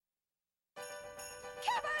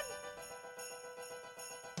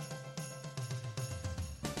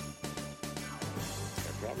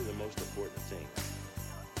probably the most important thing.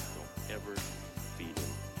 Don't ever feed him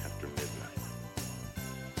after midnight.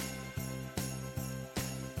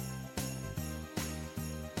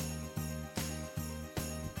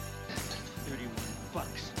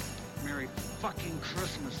 $31. Merry fucking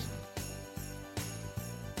Christmas.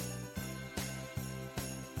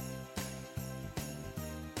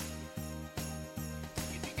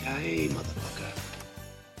 Yippee-ki-yay, motherfucker.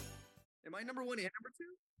 Am I number one and number two?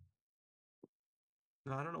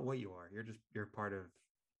 No, I don't know what you are. You're part of.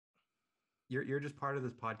 You're just part of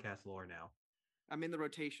this podcast lore now. I'm in the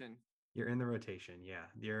rotation. You're in the rotation, yeah.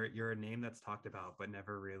 You're a name that's talked about, but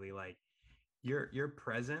never really like your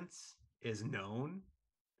presence is known,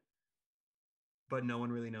 but no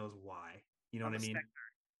one really knows why. You know what I mean?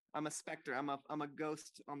 I'm a specter. I'm a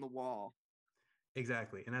ghost on the wall.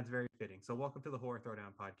 Exactly, and that's very fitting. So, welcome to the Horror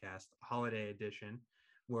Throwdown podcast, holiday edition,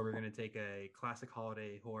 where we're going to take a classic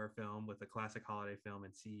holiday horror film with a classic holiday film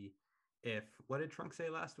and see if what did Trunk say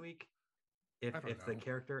last week? If the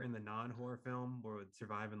character in the non-horror film would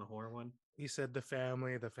survive in the horror one. He said the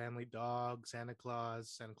family dog, Santa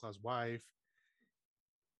Claus wife,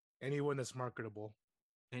 anyone that's marketable.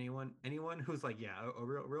 Anyone who's like, yeah, a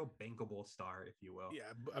real bankable star, if you will.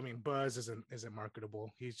 Yeah, I mean, Buzz isn't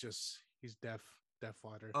marketable. He's deaf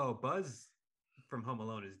fodder. Oh, Buzz from Home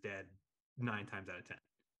Alone is dead 9 times out of 10.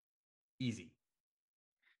 Easy.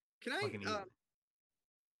 Can I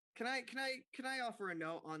offer a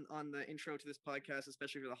note on the intro to this podcast,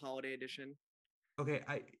 especially for the holiday edition? Okay,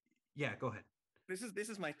 go ahead. This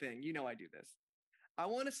is my thing. You know I do this. I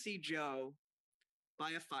want to see Joe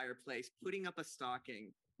by a fireplace, putting up a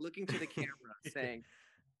stocking, looking to the camera, saying,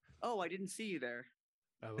 "Oh, I didn't see you there."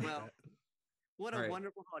 I like that. What a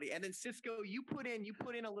wonderful holiday! And then Cisco, you put in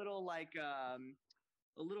a little like a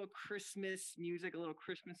little Christmas music, a little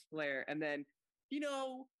Christmas flair, and then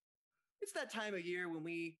it's that time of year when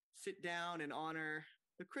we sit down and honor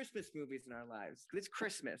the Christmas movies in our lives. It's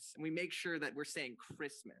Christmas, and we make sure that we're saying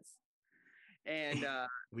Christmas. And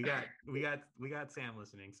we got Sam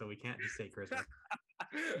listening, so we can't just say Christmas.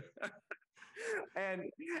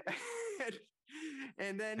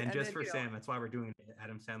 and then for Sam, that's why we're doing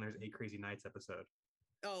Adam Sandler's 8 Crazy Nights episode.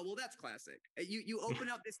 Oh, well, that's classic. You open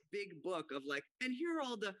up this big book of like, and here are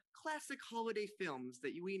all the classic holiday films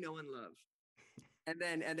that we know and love. And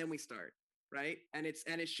then we start, right? And it's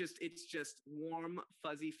just warm,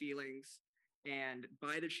 fuzzy feelings, and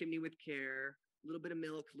by the chimney with care, a little bit of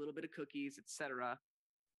milk, a little bit of cookies, etc.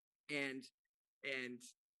 And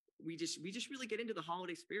we just really get into the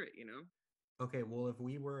holiday spirit, Okay, well, if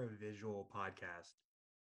we were a visual podcast,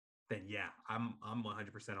 then yeah, I'm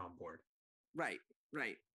 100% on board. Right.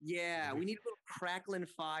 Yeah, we need a little crackling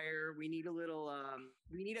fire. We need a little.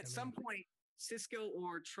 We need at some point Cisco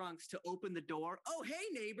or Trunks to open the door. Oh, hey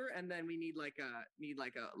neighbor, and then we need like an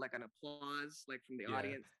applause like from the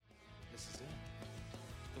audience. This is it.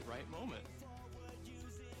 The right moment.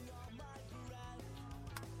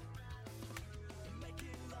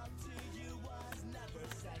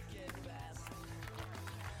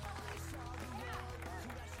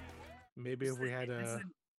 Maybe if we had a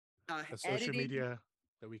social media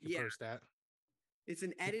that we could post that. It's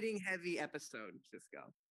an editing heavy episode,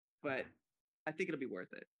 Cisco, but I think it'll be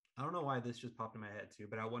worth it. I don't know why this just popped in my head too,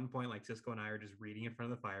 but at one point, like Cisco and I are just reading in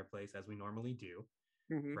front of the fireplace as we normally do,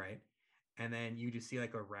 right? And then you just see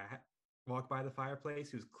like a rat walk by the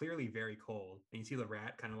fireplace who's clearly very cold, and you see the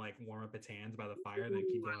rat kind of like warm up its hands by the fire and then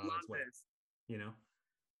keep going on its way,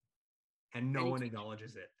 and no one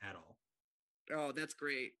acknowledges it at all. Oh, that's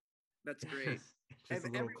great. That's great. Just a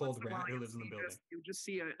little cold rat who lives in the building. You'll just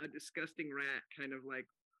see a disgusting rat kind of like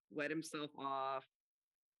wet himself off,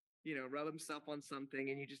 rub himself on something,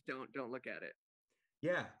 and you just don't look at it.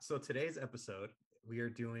 Yeah. So today's episode, we are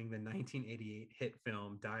doing the 1988 hit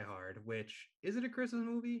film Die Hard, which is it a Christmas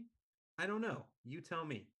movie? I don't know. You tell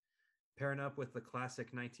me. Pairing up with the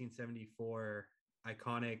classic 1974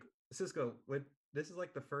 iconic Cisco. This is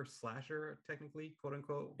like the first slasher, technically, quote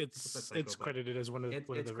unquote. It's credited as one of the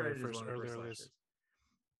very first earlier lists.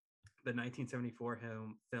 The 1974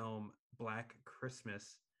 film Black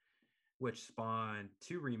Christmas, which spawned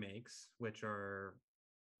 2 remakes, which are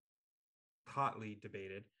hotly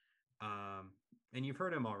debated. And you've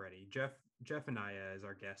heard him already. Jeff Anaya is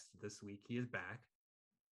our guest this week. He is back.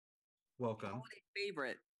 Welcome. Holiday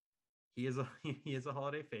favorite. He is a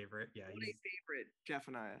holiday favorite. Yeah, holiday favorite. Jeff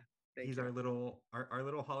Anaya. He's our little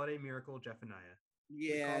holiday miracle, Jeff Anaya.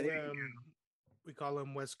 Yeah, we call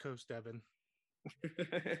him West Coast Devin.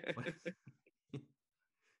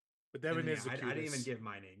 But Devin is the cutest. I didn't even give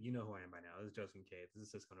my name. You know who I am by now. This is Joseph Cave. This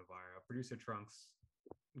is Cisco Navarro. Producer Trunks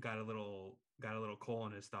got a little coal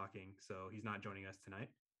in his stocking, so he's not joining us tonight.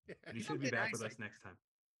 But he should be back with us next time.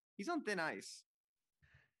 He's on thin ice.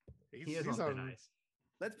 He is on thin ice.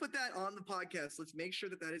 Let's put that on the podcast. Let's make sure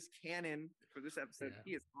that is canon for this episode. Yeah.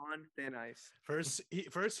 He is on thin ice. First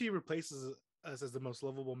he replaces us as the most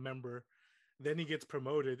lovable member. Then he gets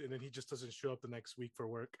promoted, and then he just doesn't show up the next week for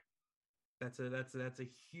work. That's a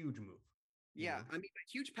huge move. Yeah, know? I mean,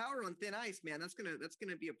 huge power on thin ice, man. That's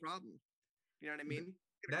gonna be a problem. You know what I mean?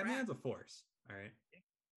 That man's a force. All right.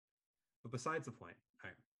 But besides the point, all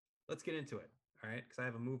right, let's get into it. All right, because I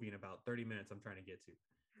have a movie in about 30 minutes I'm trying to get to.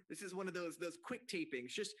 This is one of those quick tapings.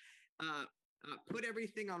 Just put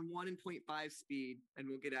everything on 1.5 speed, and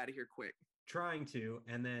we'll get out of here quick. Trying to,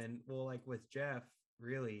 and then like with Jeff,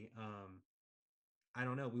 really, I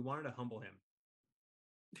don't know. We wanted to humble him.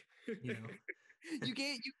 You know,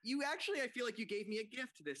 you actually, I feel like you gave me a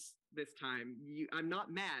gift this time. I'm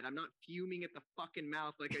not mad. I'm not fuming at the fucking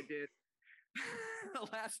mouth like I did the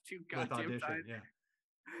last two goddamn times. Yeah.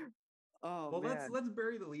 Oh, well, man. let's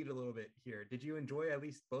bury the lead a little bit here. Did you enjoy at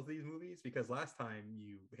least both of these movies? Because last time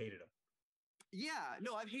you hated them. Yeah,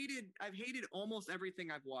 no, I've hated almost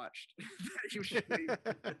everything I've watched. Usually,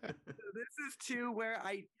 this is two where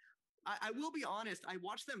I will be honest. I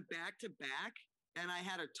watched them back to back, and I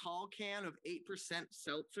had a tall can of 8%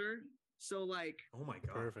 seltzer. So like, oh my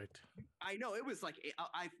god, perfect. I know it was like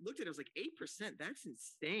I looked at it. I was like 8%. That's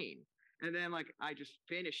insane. And then like I just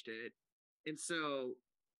finished it, and so.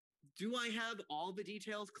 Do I have all the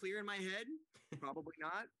details clear in my head? Probably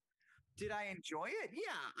not. Did I enjoy it?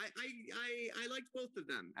 Yeah, I liked both of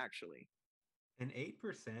them actually. An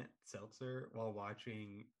 8% seltzer while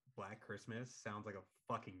watching Black Christmas sounds like a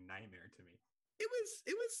fucking nightmare to me.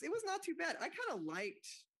 It was not too bad. I kind of liked.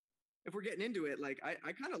 If we're getting into it, like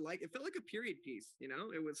I kind of like. It felt like a period piece. You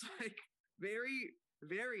know, it was like very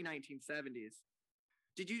 1970s.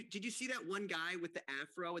 Did you see that one guy with the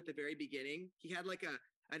afro at the very beginning? He had like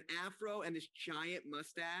an afro and this giant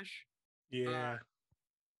mustache. Yeah.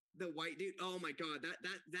 The white dude. Oh my god,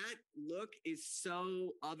 that look is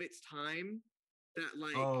so of its time that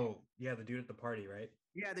like. Oh yeah, the dude at the party, right?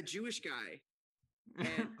 Yeah, the Jewish guy.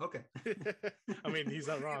 And okay. I mean, he's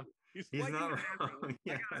not wrong. He's not wrong.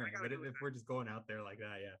 Yeah, all right. But if we're just going out there like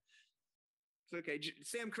that, yeah. It's okay.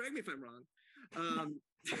 Sam, correct me if I'm wrong.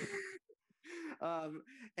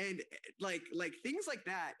 And like things like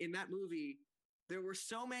that in that movie. There were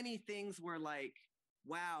so many things where like,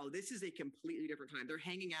 wow, this is a completely different time. They're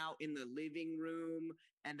hanging out in the living room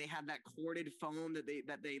and they have that corded phone that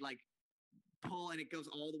they like pull and it goes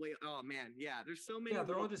all the way. Oh man. Yeah. There's so many. Yeah.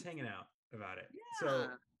 They're all just hanging out about it. Yeah. So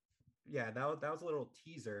yeah, that was a little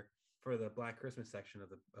teaser for the Black Christmas section of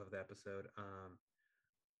the episode.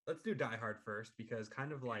 Let's do Die Hard first, because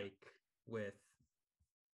kind of like with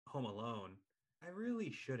Home Alone, I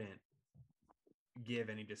really shouldn't give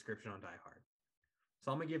any description on Die Hard.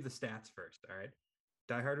 So I'm going to give the stats first, all right?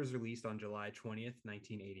 Die Hard was released on July 20th,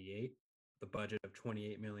 1988. The budget of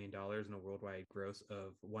 $28 million and a worldwide gross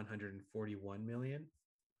of $141 million.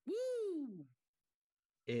 Woo!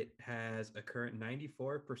 It has a current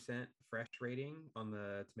 94% fresh rating on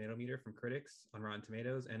the tomato meter from critics on Rotten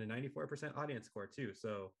Tomatoes and a 94% audience score too.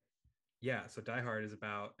 So yeah, so Die Hard is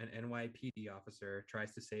about an NYPD officer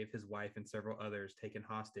tries to save his wife and several others taken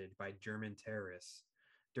hostage by German terrorists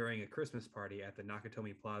during a Christmas party at the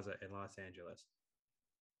Nakatomi Plaza in Los Angeles.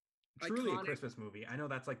 Truly a Christmas movie. I know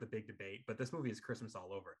that's like the big debate, but this movie is Christmas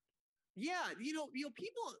all over. Yeah, you know,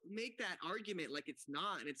 people make that argument like it's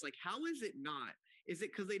not, and it's like, how is it not? Is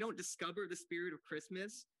it because they don't discover the spirit of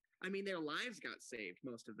Christmas? I mean, their lives got saved,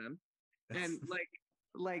 most of them, and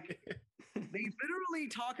like they literally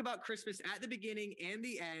talk about Christmas at the beginning and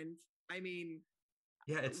the end. I mean,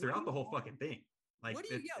 yeah, it's throughout the whole fucking thing. Like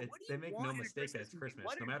they make no mistake that it's Christmas.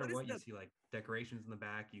 No matter what, you see like decorations in the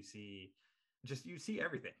back. You see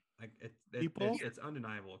everything. Like it's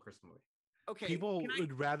undeniable a Christmas movie. Okay, people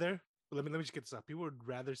would rather. Let me just get this up. People would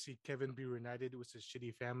rather see Kevin be reunited with his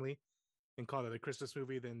shitty family and call it a Christmas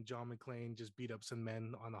movie than John McClane just beat up some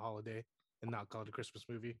men on a holiday and not call it a Christmas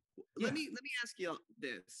movie. Let me ask you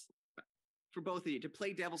this for both of you to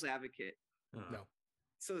play devil's advocate. No.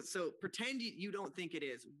 So pretend you don't think it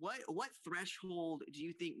is. What threshold do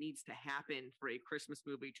you think needs to happen for a Christmas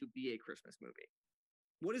movie to be a Christmas movie?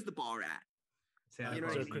 What is the bar at? Santa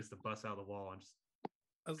Claus needs to bust out of the wall and just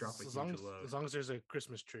drop a huge load. As long as there's a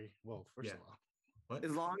Christmas tree. Well, first of all. What?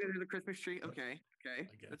 As long as there's a Christmas tree? Okay.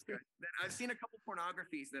 That's good. I've seen a couple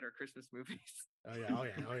pornographies that are Christmas movies. Oh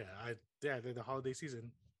yeah. The holiday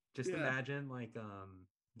season. Just imagine like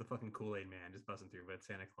the fucking Kool-Aid man just busting through, but it's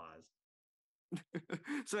Santa Claus.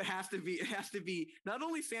 So it has to be not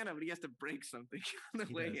only Santa, but he has to break something on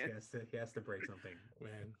the way in. He has to break something.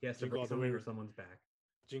 Man, he has to break something or someone's back.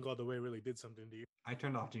 Jingle All the Way really did something to you. I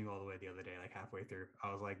turned off Jingle All the Way the other day, like halfway through.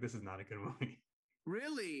 I was like, this is not a good movie.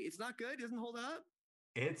 Really? It's not good? It doesn't hold up?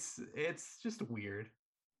 It's just weird.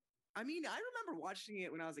 I mean, I remember watching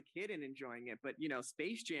it when I was a kid and enjoying it, but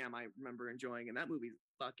Space Jam, I remember enjoying, and that movie's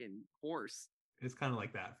fucking horse. It's kind of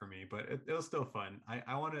like that for me, but it was still fun.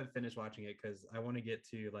 I want to finish watching it because I want to get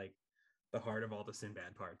to like the heart of all the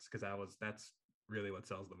Sinbad parts, because that's really what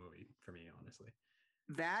sells the movie for me, honestly.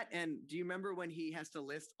 That, and do you remember when he has to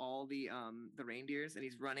list all the reindeers and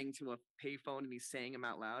he's running to a payphone and he's saying them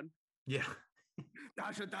out loud? Yeah.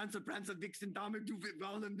 Dasher, Dancer, Prancer, Vixen, Dame, du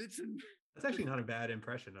Blitzen. That's actually not a bad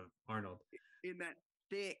impression of Arnold. In that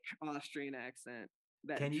thick Austrian accent.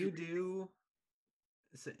 Can you do,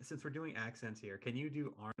 since we're doing accents here, can you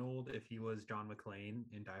do Arnold if he was John McClane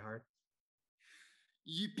in Die Hard?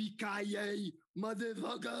 Yippee-ki-yay,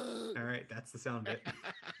 motherfucker! All right, that's the sound bit.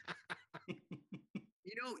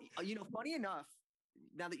 Funny enough,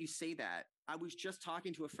 now that you say that, I was just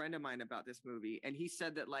talking to a friend of mine about this movie, and he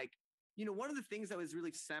said that, like, one of the things that was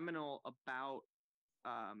really seminal about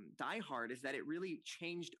Die Hard is that it really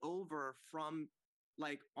changed over from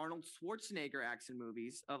like Arnold Schwarzenegger action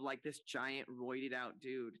movies of like this giant roided out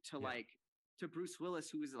dude to Bruce Willis,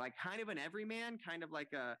 who was like kind of an everyman, kind of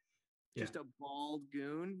like just a bald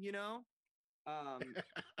goon,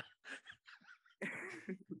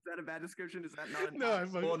 Is that a bad description? Is that not?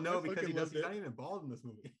 No, because he's not even bald in this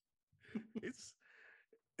movie. Is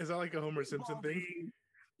that like a Homer Simpson thing?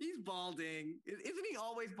 He's balding. Isn't he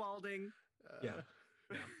always balding? Yeah.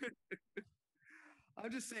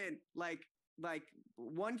 I'm just saying, like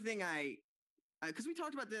one thing because we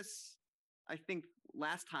talked about this, I think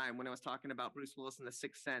last time when I was talking about Bruce Willis in The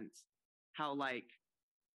Sixth Sense, how like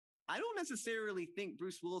I don't necessarily think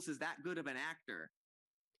Bruce Willis is that good of an actor.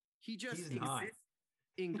 He just exists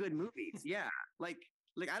in good movies. Yeah. Like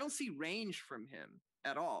I don't see range from him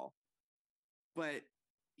at all. But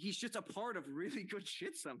he's just a part of really good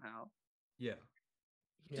shit somehow. Yeah.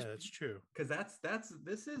 Yeah, that's true. Because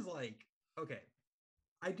this is like, okay.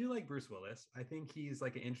 I do like Bruce Willis. I think he's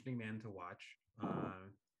like an interesting man to watch.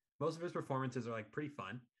 Most of his performances are like pretty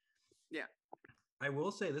fun. Yeah. I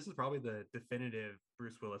will say this is probably the definitive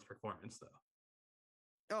Bruce Willis performance though.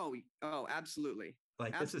 Oh, absolutely.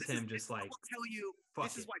 Like this is him just like, I will tell you,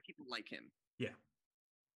 this is why people like him. Yeah.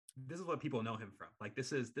 This is what people know him from. Like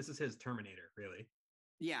this is his Terminator, really.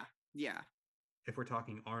 Yeah. If we're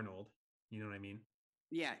talking Arnold, you know what I mean?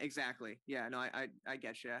 Yeah, exactly. Yeah, no, I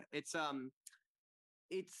get you.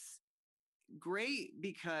 It's great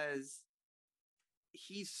because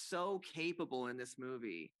he's so capable in this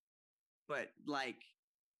movie, but like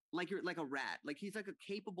you're like a rat. Like he's like a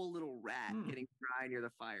capable little rat getting dry near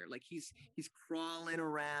the fire. Like he's crawling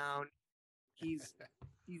around. He's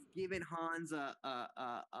giving Hans a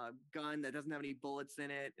gun that doesn't have any bullets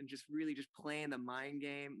in it, and just really just playing the mind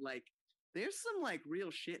game. Like there's some like real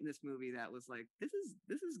shit in this movie that was like, this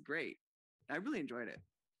is great. I really enjoyed it.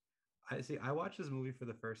 I watched this movie for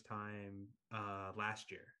the first time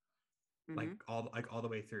last year, like all the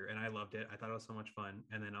way through, and I loved it. I thought it was so much fun,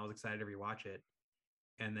 and then I was excited to rewatch it.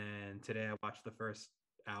 And then today I watched the first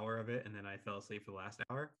hour of it, and then I fell asleep for the last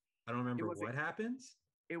hour. I don't remember what happens.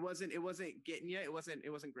 It wasn't getting you. It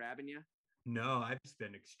wasn't grabbing you. No, I've just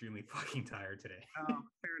been extremely fucking tired today. Oh,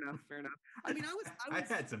 fair enough. I mean, I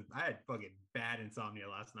had fucking bad insomnia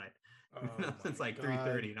last night since like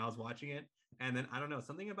 3:30, and I was watching it, and then I don't know,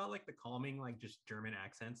 something about like the calming, like just German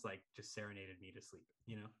accents, like just serenaded me to sleep.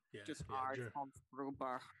 Yeah, just Hans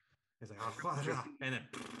Gruber. It's like and then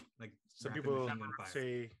like some people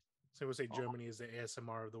say Germany is the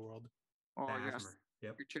ASMR of the world. Oh yes, ASMR.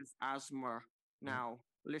 Yep. It is ASMR. Now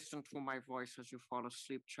listen to my voice as you fall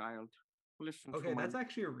asleep, child. Listen. Okay, that's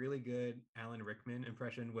actually a really good Alan Rickman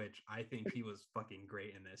impression, which I think he was fucking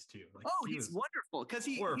great in this too. Like, he's wonderful because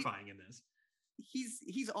he's horrifying in this.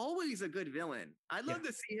 He's always a good villain. I'd love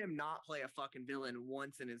to see him not play a fucking villain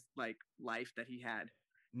once in his like life that he had.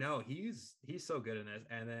 No, he's so good in this.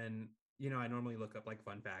 And then I normally look up like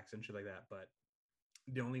fun facts and shit like that, but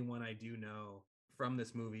the only one I do know from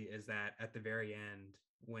this movie is that at the very end,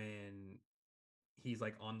 when he's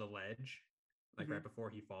like on the ledge, like right before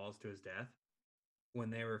he falls to his death, when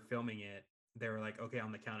they were filming it, they were like, okay,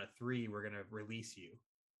 on the count of 3, we're gonna release you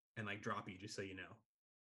and like drop you, just so you know.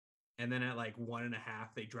 And then at like 1.5,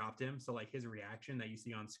 they dropped him. So like his reaction that you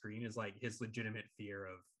see on screen is like his legitimate fear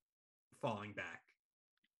of falling back.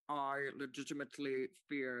 I legitimately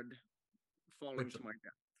feared falling to my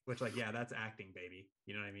death. Which, like, yeah, that's acting, baby.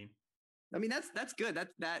 You know what I mean? I mean, that's good.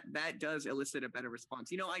 That does elicit a better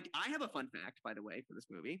response. I have a fun fact, by the way, for this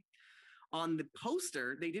movie. on the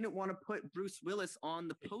poster, they didn't want to put Bruce Willis on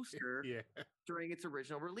the poster Yeah. during its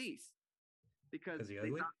original release because he they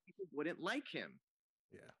ugly? thought people wouldn't like him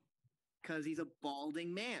Yeah. because he's a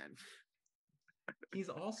balding man. He's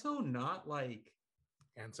also not like,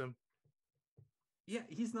 Handsome. yeah,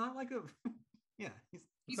 he's not like a, yeah,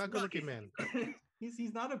 He's not a good looking man.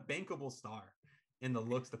 he's not a bankable star in the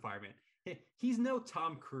looks department. He's no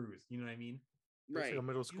Tom Cruise, you know what I mean? Looks Right. like a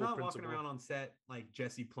middle He's school not principal. walking around on set like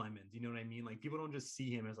Jesse Plemons, you know what I mean? Like people don't just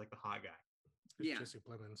see him as like the hot guy Who's Yeah. Jesse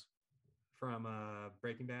Plemons. from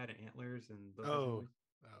Breaking Bad and Antlers and those type of Oh. movies.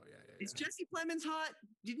 Oh yeah. Is Jesse Plemons hot?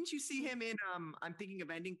 Didn't you see him in I'm Thinking of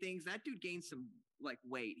Ending Things? That dude gained some like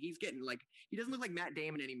weight. He's getting like he doesn't look like Matt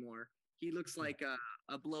Damon anymore. He looks like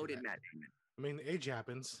a bloated that. Matt Damon. I mean, age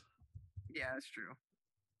happens. Yeah, that's true.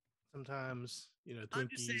 Sometimes, I'm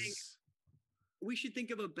just saying- Twinkies. We should think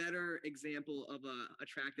of a better example of a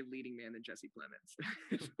attractive leading man than Jesse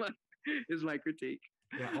Plemons. is my critique.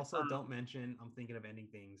 Yeah, also don't mention I'm Thinking of Ending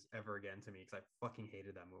Things ever again to me because I fucking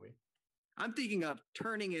hated that movie. I'm thinking of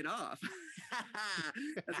turning it off.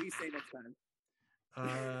 As we say next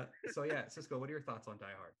time. So yeah, Cisco, what are your thoughts on Die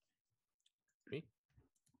Hard? Me?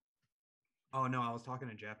 Oh no, I was talking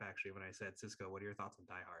to Jeff actually when I said Cisco, what are your thoughts on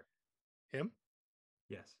Die Hard? Him?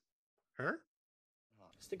 Yes. Her?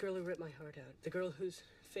 It's the girl who ripped my heart out. The girl whose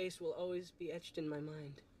face will always be etched in my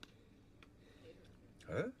mind.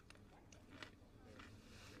 Huh?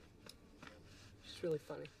 She's really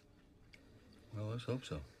funny. Well, let's hope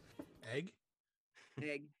so. Egg?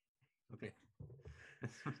 Egg. Okay.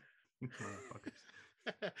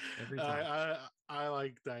 Motherfuckers. Every time. I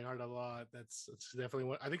like Die Hard a lot. It's definitely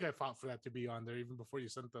what I think I fought for that to be on there even before you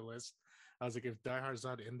sent the list. I was like, if Die Hard's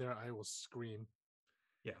not in there, I will scream.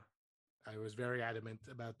 Yeah. I was very adamant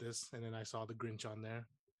about this, and then I saw the Grinch on there.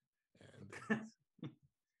 And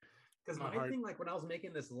Because My my heart- thing, like when I was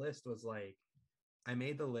making this list, was like, I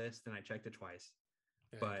made the list and I checked it twice.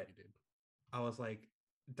 yeah, I But- think you did. I was like,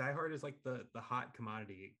 Die Hard is like the hot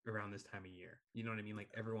commodity around this time of year. You know what I mean? Like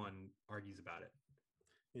everyone argues about it.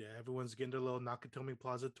 Yeah, everyone's getting their little Nakatomi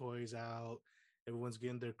Plaza toys out. Everyone's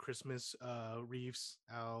getting their Christmas reefs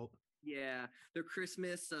out. Yeah. Their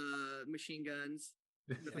Christmas machine guns.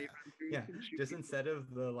 that they run through Yeah, and shoot just people. instead of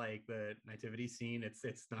the nativity scene, it's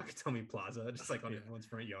Nakatomi Plaza, just like on Yeah. everyone's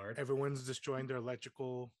front yard Everyone's destroying their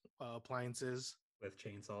electrical appliances. with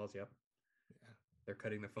chainsaws. Yep, Yeah, they're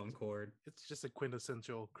cutting the phone cord. it's just a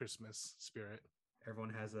quintessential Christmas spirit. Everyone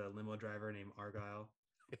has a limo driver named Argyle,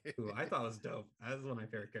 who I thought was dope. That was one of my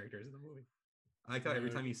favorite characters in the movie. I thought every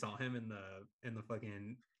Yeah. time you saw him in the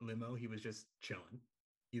fucking limo, he was just chilling,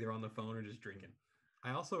 either on the phone or just drinking.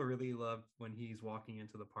 I also really loved when he's walking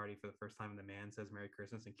into the party for the first time and the man says Merry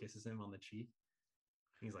Christmas and kisses him on the cheek.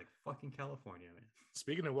 He's like, fucking California, man.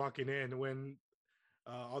 Speaking of walking in, when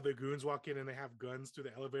all the goons walk in and they have guns through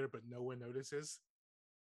the elevator, but no one notices,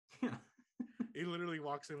 Yeah. he literally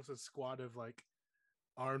walks in with a squad of like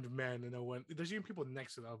armed men, and no one. There's even people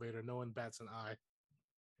next to the elevator. No one bats an eye.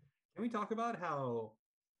 Can we talk about how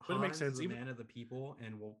But it makes Hans is sense, a even- man of the people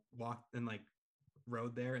and will walk and like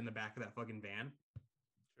rode there in the back of that fucking van?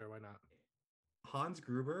 Sure, why not? Hans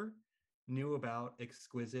Gruber knew about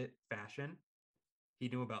exquisite fashion. He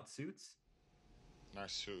knew about suits.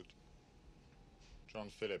 Nice suit. John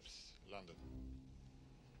Phillips, London.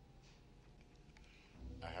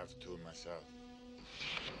 I have two myself.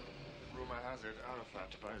 Rumor has it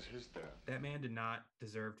Arafat buys his there. That man did not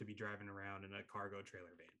deserve to be driving around in a cargo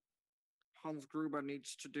trailer van. Hans Gruber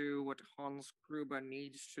needs to do what Hans Gruber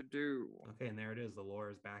needs to do. Okay, and there it is. The lore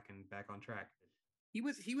is back on track. He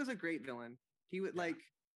was a great villain. He would like,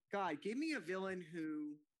 God, give me a villain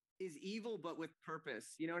who is evil but with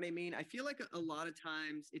purpose. You know what I mean? I feel like a lot of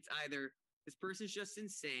times it's either this person's just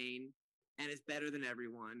insane and is better than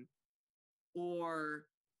everyone, or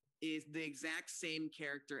is the exact same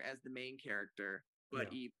character as the main character,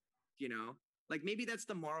 but Yeah. evil. You know, like maybe that's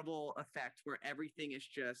the Marvel effect where everything is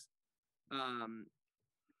just,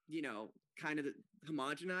 you know, kind of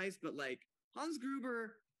homogenized. But like Hans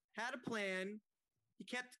Gruber had a plan. He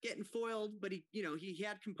kept getting foiled, but he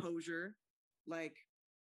had composure. Like,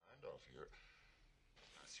 Randolph, you are a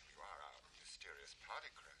mysterious party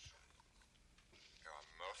crasher. You are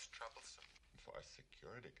most troublesome for a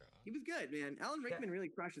security guard. he was good, man. Alan Rickman really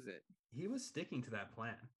crushes it. He was sticking to that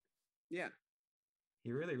plan. Yeah.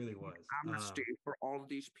 He really, really was. Amnesty for all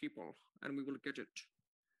these people, and we will get it.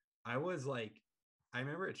 I was like, I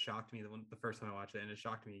remember it shocked me the first time I watched it, and it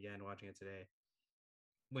shocked me again watching it today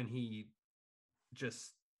when he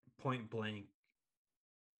just point blank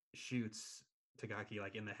shoots Takagi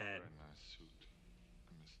like in the head. Very nice suit,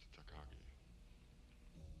 Mr. Takagi.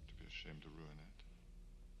 To be ashamed to ruin it.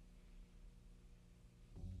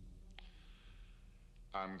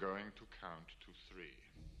 I'm going to count to 3.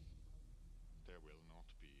 There will not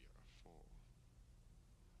be a 4.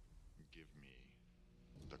 Give me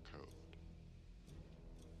the code.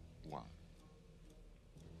 1,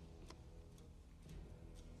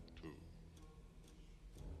 2,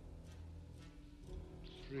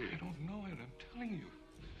 3. I don't know it. I'm telling you.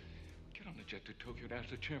 Get on the jet to Tokyo and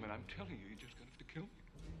ask the chairman. I'm telling you, you're just gonna have to kill me.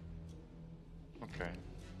 Okay.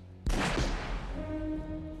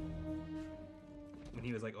 When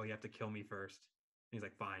he was like, "Oh, you have to kill me first," and he's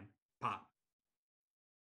like, "Fine, pop."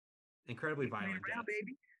 Incredibly violent death.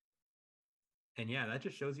 Baby. And yeah, that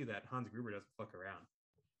just shows you that Hans Gruber doesn't fuck around.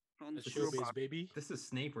 Hans Showbiz, Gruber. baby. This is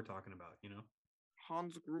Snape we're talking about, you know?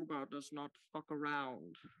 Hans Gruber does not fuck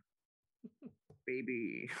around.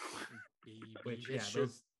 Baby. Which, yeah,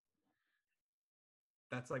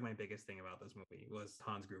 that's like my biggest thing about this movie was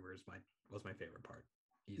Hans Gruber's was my favorite part.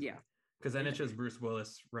 Easily. Yeah. Because then it's just Bruce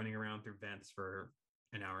Willis running around through vents for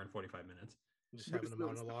an hour and 45 minutes. Just having a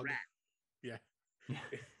monologue. Yeah.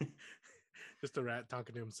 Just a rat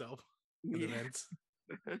talking to himself. In events.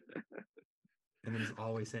 And then he's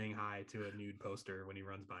always saying hi to a nude poster when he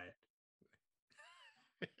runs by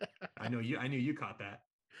it. I knew you caught that.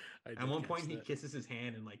 At one point he kisses his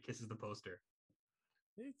hand and like kisses the poster.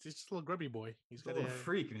 It's just a little grubby boy. He's a little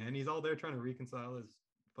freak, man. He's all there trying to reconcile his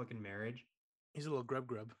fucking marriage. He's a little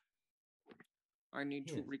grub. I need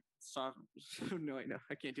to reconcile. No,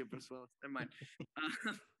 I can't do Bruce Willis. Never mind.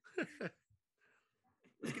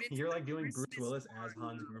 You're like doing Bruce Willis as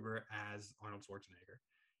Hans Gruber as Arnold Schwarzenegger.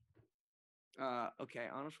 Okay,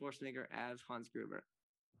 Arnold Schwarzenegger as Hans Gruber.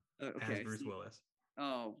 Okay, as Bruce Willis.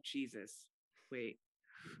 Oh, Jesus. Wait.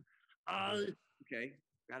 Okay,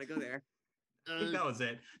 gotta go there. I think that was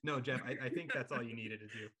it. No, Jeff, I think that's all you needed to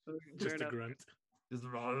do. Just a grunt. Just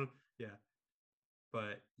wrong. Yeah.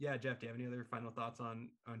 But yeah, Jeff, do you have any other final thoughts on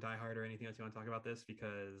Die Hard or anything else you want to talk about this?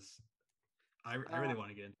 Because I really want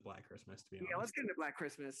to get into Black Christmas, to be honest. Yeah, let's get into Black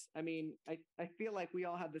Christmas. I mean, I feel like we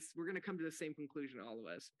all have this. We're going to come to the same conclusion, all of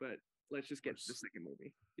us. But let's just get to the second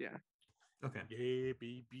movie. Yeah. Okay. Yeah,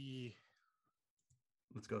 baby.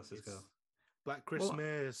 Let's go, Cisco. Black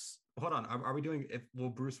Christmas. Hold on. Are we doing?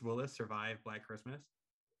 Will Bruce Willis survive Black Christmas?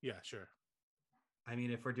 Yeah, sure. I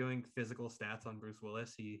mean, if we're doing physical stats on Bruce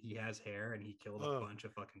Willis, he has hair and he killed a bunch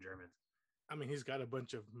of fucking Germans. I mean, he's got a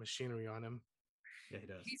bunch of machinery on him. Yeah, he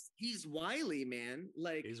does. He's wily, man.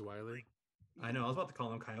 Like he's wily. I know. I was about to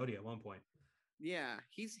call him Coyote at one point. Yeah,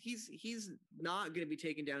 he's not going to be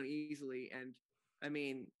taken down easily. And I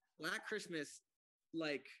mean, Black Christmas,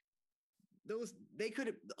 like they could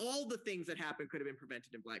have, all the things that happened could have been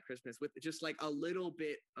prevented in Black Christmas with just like a little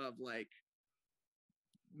bit of like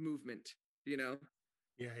movement, you know?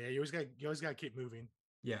 Yeah. You always got to keep moving.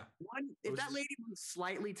 Yeah. If that lady moved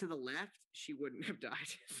slightly to the left, she wouldn't have died.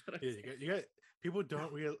 Yeah, you got people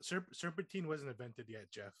don't realize serpentine wasn't invented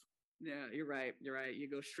yet, Jeff. Yeah, you're right. You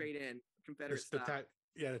go straight in Confederate style.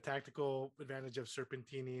 The tactical advantage of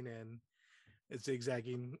serpentining and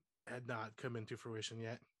zigzagging had not come into fruition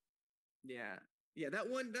yet. Yeah. That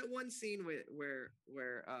one scene where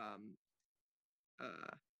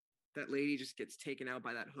that lady just gets taken out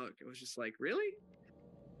by that hook. It was just like, really?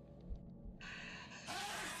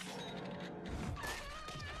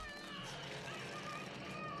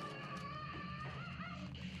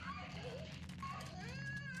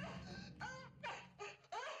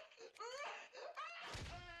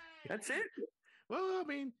 That's it. Well, I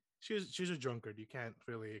mean, she's a drunkard. You can't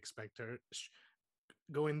really expect her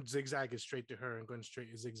going zigzag is straight to her, and going straight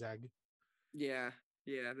is zigzag. Yeah,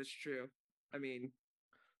 that's true. I mean,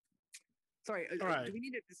 sorry. All right. Do we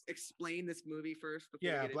need to just explain this movie first?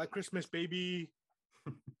 Yeah, Black Christmas, baby.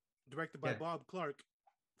 Directed by Bob Clark,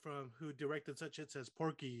 who directed such hits as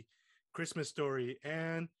Porky, Christmas Story,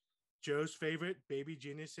 and Joe's favorite, Baby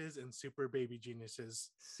Geniuses and Super Baby Geniuses.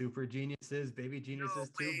 Super Geniuses, Baby Geniuses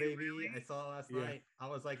 2, baby. Really? I saw last night. I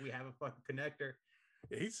was like, we have a fucking connector.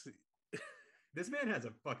 This man has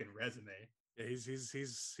a fucking resume. Yeah,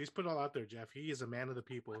 he's put it all out there, Jeff. He is a man of the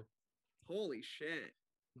people. Holy shit.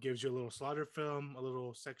 Gives you a little slaughter film, a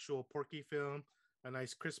little sexual Porky film, a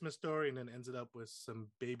nice Christmas Story, and then ends it up with some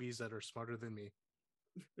babies that are smarter than me.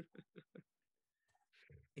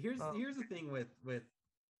 Here's the thing with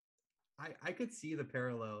I could see the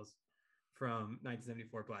parallels from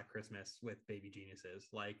 1974 Black Christmas with Baby Geniuses.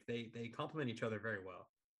 Like they complement each other very well.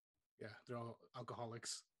 Yeah, they're all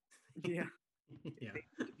alcoholics. Yeah. Yeah. They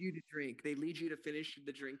lead you to drink. They lead you to finish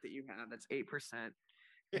the drink that you have. That's 8%.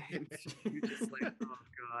 And you're just like, oh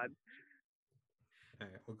God. All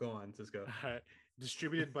right, we'll go on. Let's go.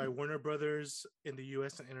 Distributed by Warner Brothers in the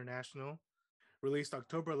US and international. Released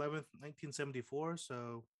October 11th, 1974.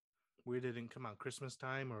 So weird it didn't come out Christmas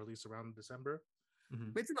time or at least around December.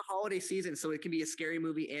 Mhm. But it's in the holiday season, so it can be a scary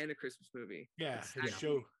movie and a Christmas movie. Yeah, It's it's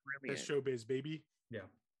actually that's brilliant. showbiz, baby. Yeah.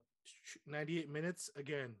 98 minutes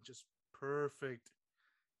again, just perfect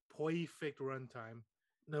runtime.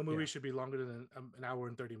 No movie Yeah. should be longer than an hour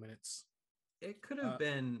and 30 minutes. It could have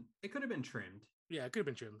been trimmed. Yeah, it could have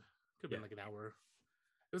been trimmed. Could have been like an hour.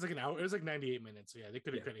 It was like an hour. It was like 98 minutes. So yeah, they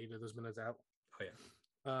could have cut 8 of those minutes out. Oh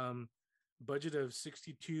yeah. Budget of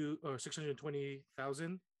 62 or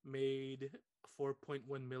 620,000, made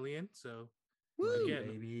 4.1 million. So Woo, again,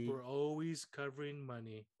 baby. we're always covering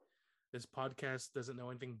money. This podcast doesn't know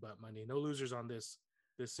anything but money. No losers on this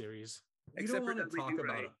series. We Except don't for want to Dudley talk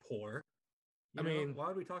about Do-Right. a poor. I mean, why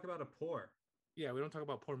would we talk about a poor? Yeah, we don't talk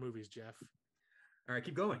about poor movies, Jeff. All right,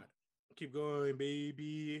 keep going. Keep going,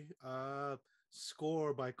 baby.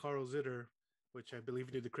 Score by Carl Zitter, which I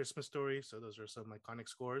believe did the Christmas Story. So those are some iconic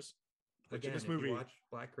scores. Which Again, in this if movie, you watch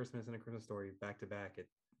Black Christmas and A Christmas Story back to back, it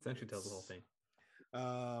essentially tells the whole thing.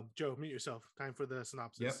 Joe, mute yourself. Time for the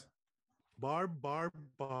synopsis. Yep. Barb, Barb,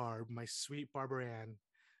 Barb, my sweet Barbara Ann.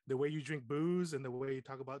 The way you drink booze and the way you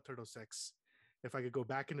talk about turtle sex. If I could go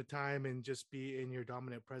back into time and just be in your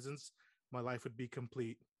dominant presence, my life would be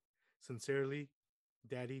complete. Sincerely,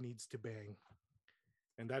 Daddy needs to bang.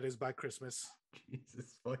 And that is Black Christmas.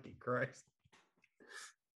 Jesus fucking Christ.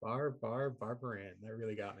 Barbara Ann. That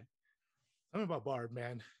really got me. Something about Barb,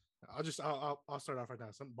 man. I'll start off right now.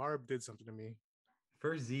 Barb did something to me.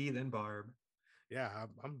 First Z, then Barb. Yeah,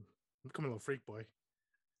 I'm becoming a little freak boy.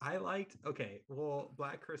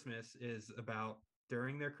 Black Christmas is about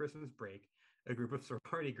during their Christmas break, a group of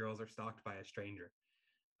sorority girls are stalked by a stranger.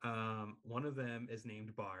 One of them is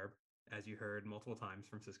named Barb, as you heard multiple times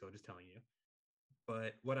from Cisco just telling you.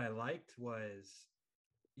 But what I liked was,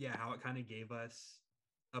 how it kind of gave us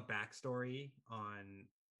a backstory on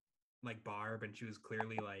like Barb, and she was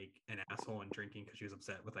clearly like an asshole and drinking because she was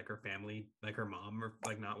upset with like her family, like her mom, or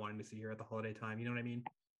like not wanting to see her at the holiday time. You know what I mean?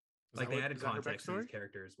 Like they added context to these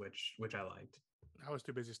characters, which I liked. I was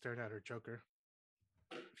too busy staring at her choker.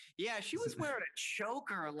 Yeah, she was wearing a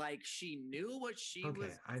choker like she knew what she was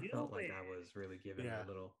doing. I felt like I was really giving her a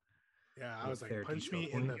little. Yeah, I was like, punch me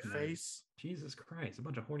in the face. Jesus Christ, a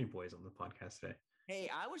bunch of horny boys on the podcast today. Hey,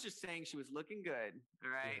 I was just saying she was looking good. All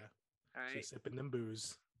right. Yeah. All right. She's sipping them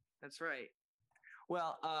booze. That's right.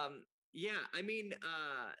 Well, I mean,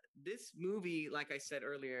 this movie, like I said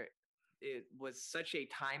earlier, it was such a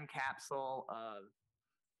time capsule of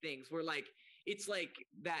things where like it's like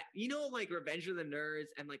that, like Revenge of the Nerds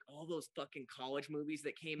and like all those fucking college movies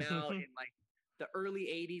that came out in like the early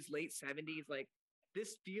 80s, late 70s. Like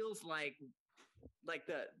this feels like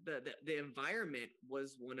the environment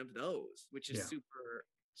was one of those, which is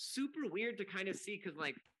super weird to kind of see, because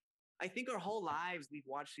like I think our whole lives we've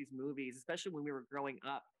watched these movies, especially when we were growing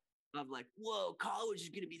up, of like, whoa, college is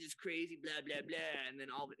gonna be this crazy, blah blah blah, and then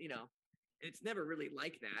it's never really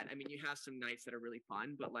like that. I mean, you have some nights that are really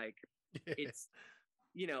fun, but like it's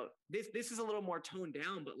this is a little more toned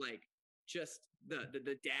down, but like just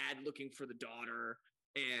the dad looking for the daughter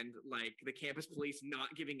and like the campus police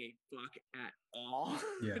not giving a fuck at all.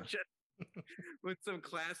 Yeah. Just with some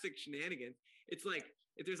classic shenanigans. It's like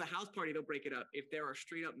if there's a house party, they'll break it up. If there are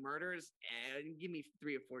straight up murders, and give me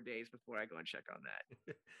 3 or 4 days before I go and check on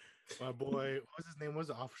that. My boy, what was his name? What was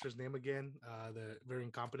the officer's name again? The very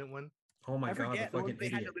incompetent one. Oh my God, the fucking they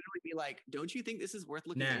idiot. had to literally be like, "Don't you think this is worth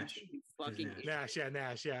looking Nash. into?" You fucking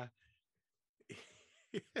Nash, yeah.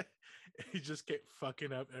 He just kept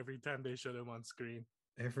fucking up every time they showed him on screen.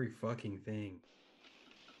 Every fucking thing.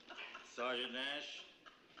 Sergeant Nash,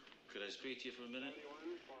 could I speak to you for a minute?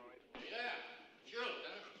 Yeah, sure,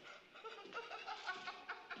 Lieutenant.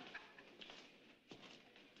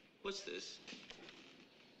 What's this?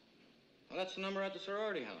 Well, that's the number at the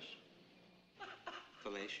sorority house.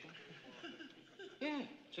 Felicia? Yeah,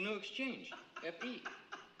 it's a new exchange. F.E.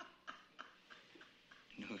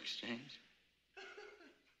 New exchange?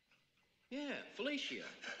 Yeah, Felicia.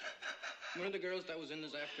 One of the girls that was in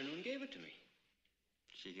this afternoon gave it to me.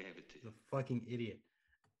 She gave it to you. The fucking idiot.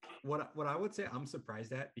 What I would say I'm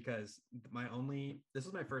surprised at, because this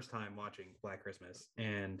was my first time watching Black Christmas,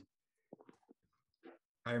 and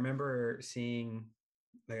I remember seeing,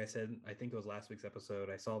 like I said, I think it was last week's episode,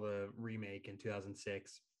 I saw the remake in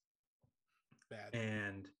 2006. Bad.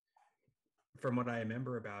 And from what I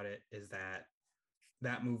remember about it is that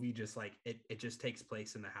movie just like it just takes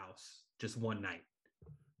place in the house just one night.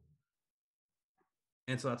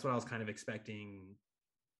 And so that's what I was kind of expecting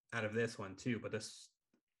out of this one too, but this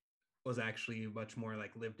was actually much more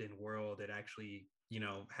like lived in world. It actually,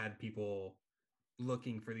 had people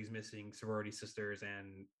looking for these missing sorority sisters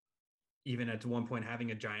and even at one point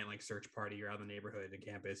having a giant like search party around the neighborhood and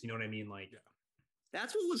campus. You know what I mean? Like,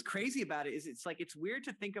 That's what was crazy about it. Is it's like it's weird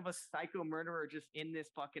to think of a psycho murderer just in this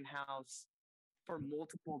fucking house for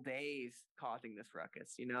multiple days causing this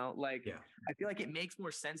ruckus. You know, like I feel like it makes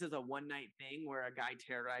more sense as a one night thing where a guy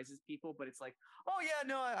terrorizes people, but it's like, oh yeah,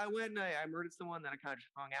 no, I went and I murdered someone, then I kind of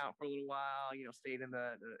just hung out for a little while. You know, stayed in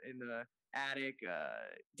the attic,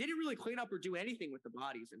 didn't really clean up or do anything with the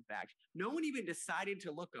bodies. In fact, no one even decided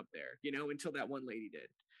to look up there, you know, until that one lady did.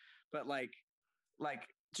 But like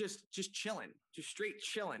just chilling, just straight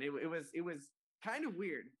chilling. It was kind of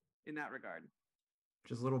weird in that regard.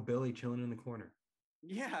 Just little Billy chilling in the corner.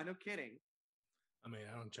 Yeah, no kidding. I mean,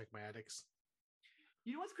 I don't check my attics.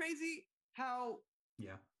 You know what's crazy? How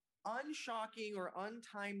unshocking or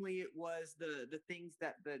untimely it was, the things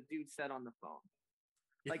that the dude said on the phone.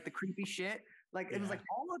 Like the creepy shit. Like it was like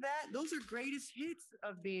all of that, those are greatest hits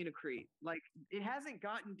of being a creep. Like it hasn't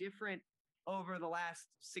gotten different over the last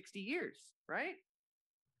 60 years, right?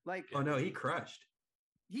 Like oh no, he crushed.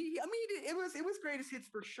 I mean, it was greatest hits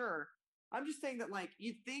for sure. I'm just saying that like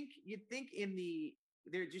you'd think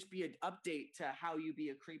there'd just be an update to how you be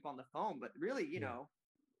a creep on the phone, but really, you know,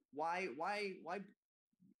 why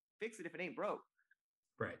fix it if it ain't broke?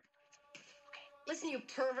 Right. Listen, you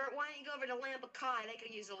pervert, why don't you go over to Lambakai? They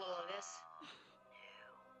could use a little of this.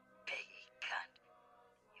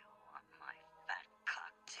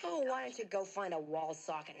 Oh, why don't you go find a wall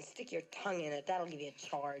socket and stick your tongue in it? That'll give you a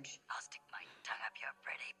charge. I'll stick my tongue up your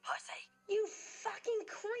pretty pussy. You fucking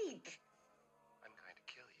creep. I'm going to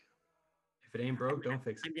kill you. If it ain't broke, don't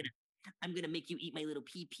fix it. I'm gonna make you eat my little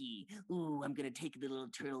pee-pee. Ooh, I'm gonna take the little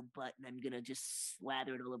turtle butt and I'm gonna just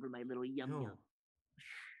slather it all over my little yum-yum.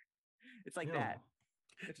 It's like that.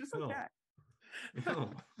 It's just like that. No.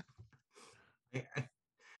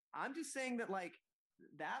 I'm just saying that like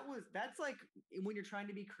that's like when you're trying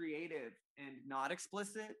to be creative and not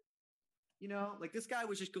explicit, you know, like this guy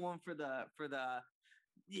was just going for the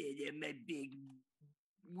my big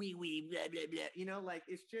wee blah blah blah, you know, like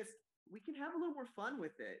it's just we can have a little more fun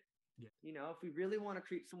with it. You know, if we really want to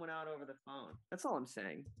creep someone out over the phone. That's all I'm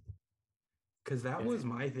saying. Because that was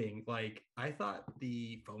my thing. Like I thought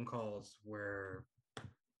the phone calls were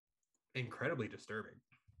incredibly disturbing.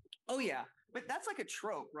 Oh yeah. But that's like a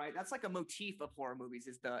trope, right? That's like a motif of horror movies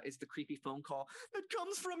is the creepy phone call that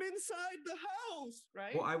comes from inside the house,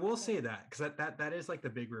 right? Well, I will say that because that is like the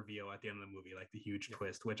big reveal at the end of the movie, like the huge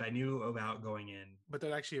twist, which I knew about going in. But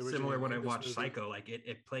that actually similar when I watched movie. Psycho, like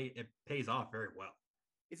it pays off very well.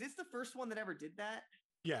 Is this the first one that ever did that?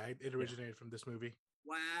 Yeah, it originated from this movie.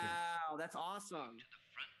 Wow, that's awesome. To the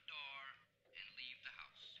front door and leave the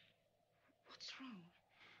house. What's wrong?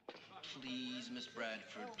 Please, Miss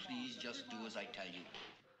Bradford, please just do as I tell you.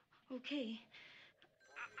 Okay.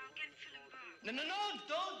 I'll get Phil and Barb. No,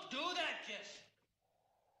 don't do that, Jess.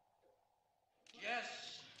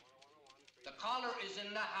 Yes. The caller is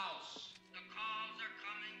in the house. The calls are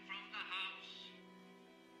coming from the house.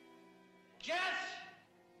 Jess!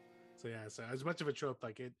 So yeah, so as much of a trope,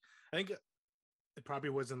 like I think it probably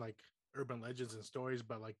wasn't like urban legends and stories,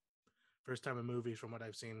 but like first time in movies, from what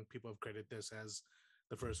I've seen, people have credited this as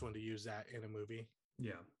the first one to use that in a movie.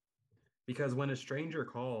 Yeah. Because when a stranger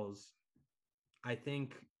calls, I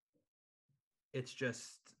think it's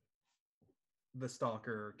just the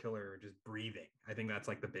stalker or killer just breathing. I think that's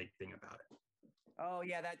like the big thing about it. Oh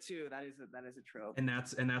yeah, that too. That is a trope. And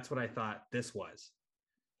that's what I thought this was.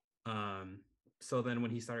 So then when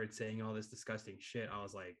he started saying all this disgusting shit, I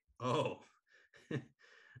was like, oh,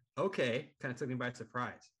 okay. Kind of took me by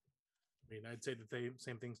surprise. I mean, I'd say the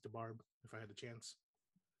same things to Barb if I had the chance.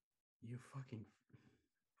 You fucking...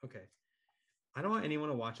 Okay. I don't want anyone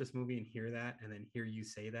to watch this movie and hear that and then hear you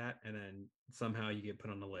say that and then somehow you get put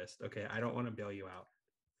on the list. Okay, I don't want to bail you out.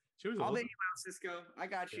 I'll bail you out, Cisco. I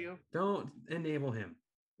got you. Don't enable him.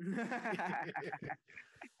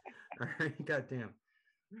 All right, goddamn.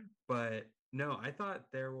 But no, I thought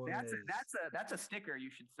there was... That's a sticker you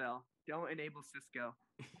should sell. Don't enable Cisco.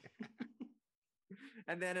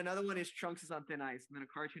 And then another one is Trunks is on thin ice, and then a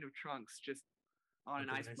cartoon of Trunks just on an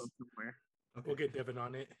ice floe somewhere. Okay. We'll get Devin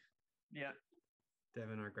on it. Yeah.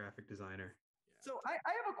 Devin, our graphic designer. So I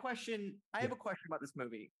have a question. I have a question about this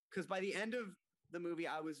movie because by the end of the movie,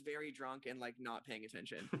 I was very drunk and like not paying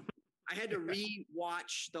attention. I had to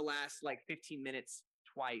re-watch the last like 15 minutes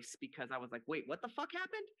twice because I was like, wait, what the fuck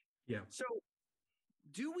happened? Yeah. So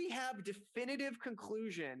do we have definitive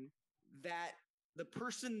conclusion that the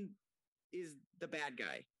person is the bad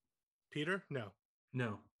guy? Peter? No.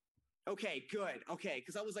 Okay, good. Okay,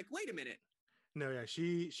 because I was like, wait a minute. No, yeah,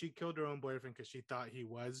 she killed her own boyfriend because she thought he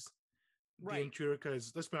was the right. intruder.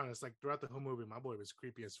 Because let's be honest, like throughout the whole movie, my boy was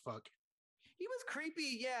creepy as fuck. He was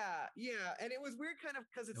creepy, yeah, and it was weird, kind of,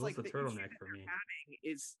 because it's It was like a the issue turtleneck that for they're me. having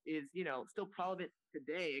is still prevalent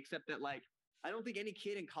today, except that like I don't think any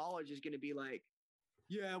kid in college is going to be like,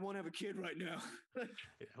 yeah, I want to have a kid right now. Yeah,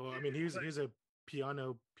 well, I mean, he's a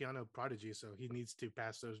piano prodigy, so he needs to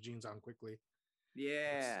pass those genes on quickly.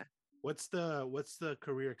 Yeah. What's the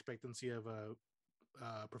career expectancy of a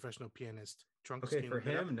professional pianist? Trunks. Okay, for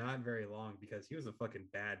him, not very long because he was a fucking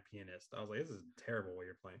bad pianist. I was like, this is terrible what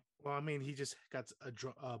you're playing. Well, I mean, he just got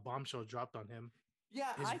a bombshell dropped on him.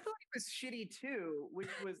 Yeah, I thought it was shitty too, which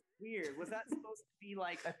was weird. Was that supposed to be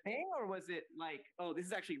like a thing, or was it like, oh, this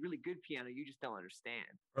is actually really good piano, you just don't understand?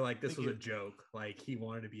 Or like this was a joke. Like he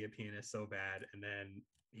wanted to be a pianist so bad, and then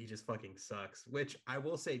he just fucking sucks. Which I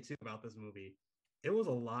will say too about this movie, it was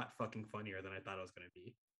a lot fucking funnier than I thought it was going to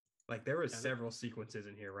be. Like there was several sequences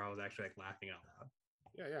in here where I was actually like laughing out loud.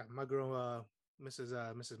 Yeah. My girl,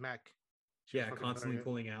 Mrs. Mac. Yeah, constantly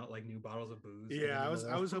pulling out like new bottles of booze. Yeah,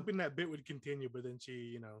 I was hoping that bit would continue, but then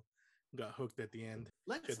she, got hooked at the end.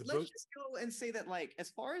 Let's just go and say that, like, as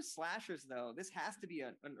far as slashers though, this has to be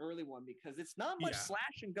an early one because it's not much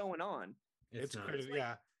slashing going on. It's crazy,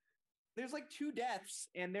 like, there's like 2 deaths,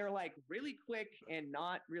 and they're like really quick and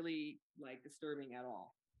not really like disturbing at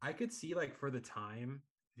all. I could see like for the time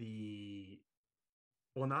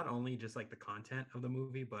not only just like the content of the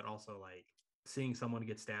movie, but also like seeing someone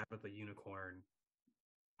get stabbed with a unicorn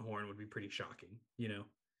horn would be pretty shocking,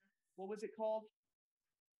 What was it called?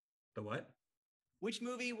 The what? Which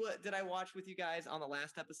movie did I watch with you guys on the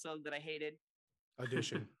last episode that I hated?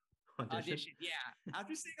 Audition. Audition. Yeah.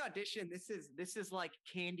 After seeing Audition, this is like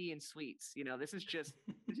candy and sweets. This is just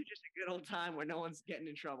a good old time where no one's getting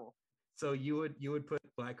in trouble. So you would put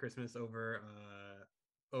Black Christmas over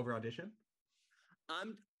Audition?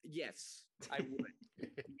 Yes, I would.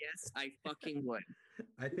 Yes, I fucking would.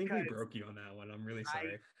 I think we broke you on that one. I'm really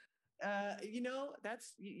sorry.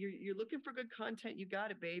 That's you're looking for good content. You got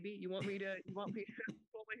it, baby. You want me to pull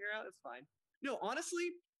my hair out? That's fine. No, honestly,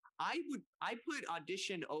 I put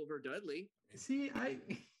Audition over Dudley. See,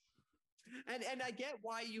 and I get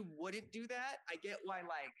why you wouldn't do that. I get why,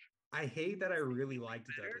 like, I hate that I really liked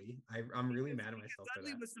Dudley. I'm really mad at myself for that.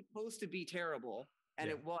 Dudley was supposed to be terrible, and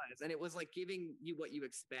it was like giving you what you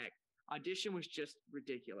expect. Audition was just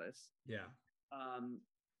ridiculous. Yeah.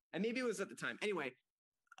 And maybe it was at the time. Anyway,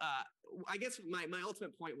 I guess my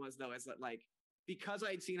ultimate point was though is that, like, because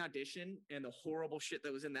I had seen Audition and the horrible shit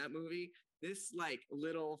that was in that movie, this like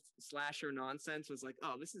little slasher nonsense was like,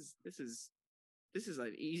 oh, this is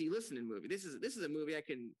an easy listening movie. This is a movie I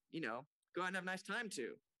can go out and have a nice time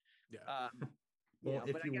to. Yeah. Well,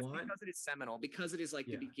 if but you I guess want, because it is seminal, because it is like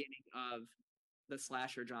the beginning of the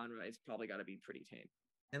slasher genre, it's probably got to be pretty tame.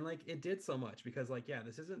 And like it did so much because like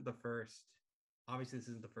this isn't the first. Obviously, this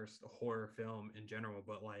isn't the first horror film in general,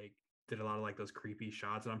 but like did a lot of like those creepy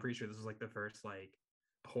shots, and I'm pretty sure this was like the first like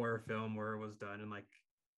horror film where it was done and like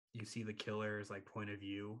you see the killer's like point of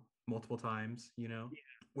view multiple times,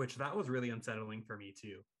 which that was really unsettling for me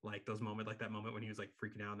too. Like those moments, like that moment when he was like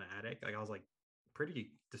freaking out in the attic, like I was like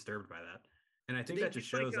pretty disturbed by that. And I think that just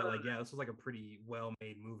shows that like this was like a pretty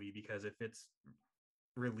well-made movie, because if it's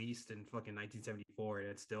released in fucking 1974 and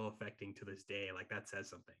it's still affecting to this day, like that says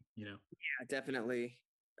something, Yeah, definitely.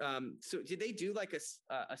 So did they do like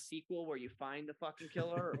a sequel where you find the fucking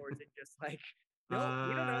killer, or is it just like no,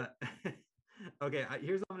 we don't know? Okay,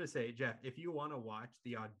 here's what I'm gonna say, Jeff. If you want to watch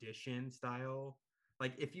the Audition style,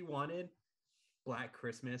 like if you wanted Black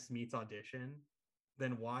Christmas meets Audition,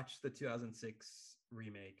 then watch the 2006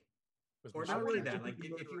 remake. Or not really that. Like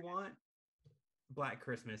if you want Black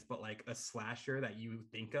Christmas, but like a slasher that you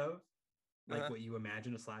think of, like what you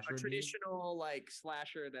imagine a slasher would be. Traditional like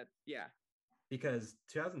slasher that, Because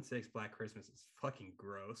 2006 Black Christmas is fucking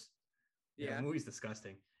gross. Yeah, the movie's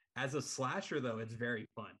disgusting. As a slasher though, it's very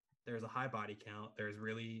fun. There's a high body count. There's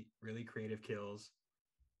really, really creative kills.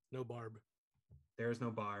 No Barb. There's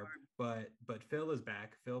no Barb. But Phil is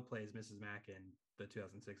back. Phil plays Mrs. Mack in the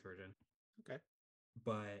 2006 version. Okay.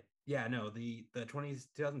 But yeah, no, the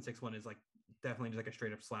 2006 one is like definitely just like a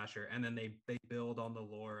straight up slasher, and then they build on the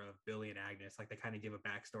lore of Billy and Agnes. Like they kind of give a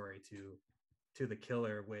backstory to the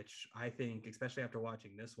killer, which I think, especially after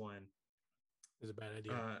watching this one, is a bad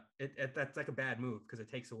idea. That's like a bad move because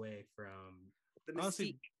it takes away from the mystique.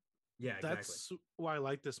 Honestly, yeah, exactly. That's why I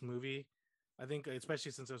like this movie. I think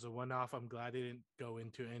especially since it was a one-off, I'm glad they didn't go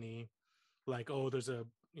into any like, oh, there's a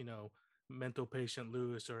mental patient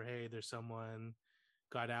loose, or hey, there's someone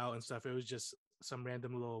got out and stuff. It was just some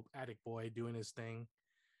random little attic boy doing his thing.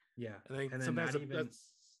 Yeah, I think sometimes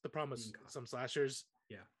that's the problem with some slashers.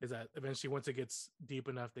 Yeah, is that eventually once it gets deep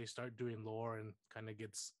enough, they start doing lore and kind of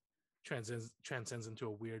transcends into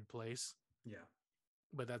a weird place. Yeah.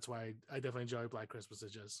 But that's why I definitely enjoy Black Christmas.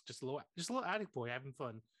 It's just a little attic boy having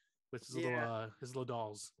fun with his little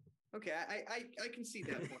dolls. Okay, I can see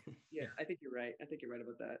that point. Yeah, I think you're right. I think you're right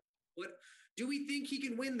about that. What do we think he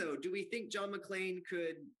can win though? Do we think John McClane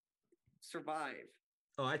could survive?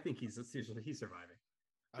 Oh, I think he's surviving.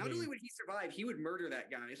 Not only would he survive, he would murder that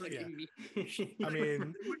guy. Like immediately. I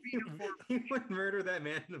mean, he would murder that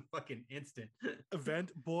man in a fucking instant.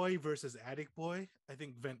 Vent Boy versus Attic Boy. I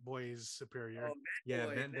think Vent Boy is superior. Oh,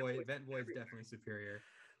 Vent Boy is definitely superior.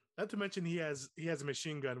 Not to mention he has a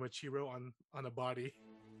machine gun which he wrote on a body.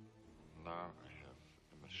 Now I have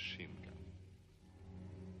a machine gun.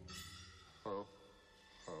 Ho,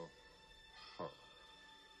 ho, ho.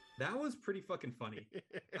 That was pretty fucking funny.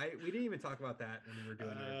 We didn't even talk about that when we were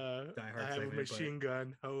doing our Die Hard. I have a machine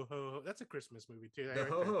gun. Ho ho ho. That's a Christmas movie too. The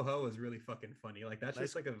ho ho ho is really fucking funny. Like that's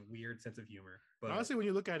just like a weird sense of humor. But honestly, when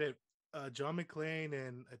you look at it, John McClane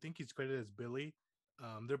and I think he's credited as Billy.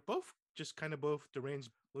 They're both just kind of both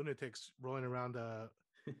deranged lunatics rolling around a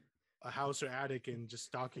house or attic and just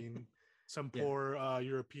stalking some poor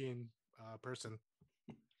European person.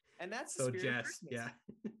 And that's so Jess, yeah.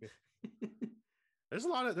 There's a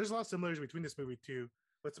lot of similarities between this movie too.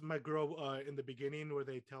 What's my girl in the beginning where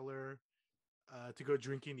they tell her to go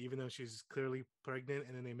drinking even though she's clearly pregnant,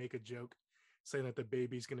 and then they make a joke saying that the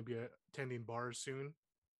baby's going to be attending bars soon.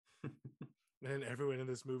 And everyone in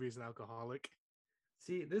this movie is an alcoholic.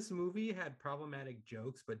 See, this movie had problematic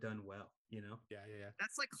jokes, but done well, you know? Yeah.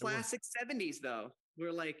 That's like classic 70s, though.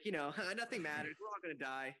 We're like, nothing matters. We're all going to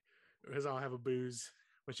die. Let's all have a booze.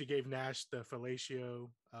 When she gave Nash the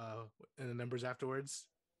fellatio and the numbers afterwards.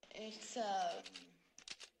 It's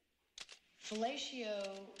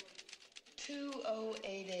fellatio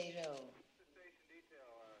 20880.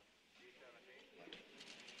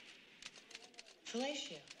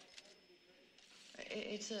 Fellatio.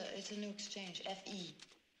 It's a new exchange. FE.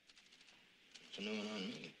 It's a new one on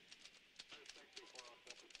me.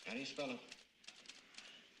 How do you spell it?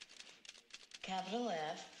 Capital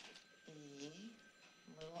F E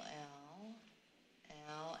little L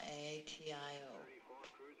LATIO.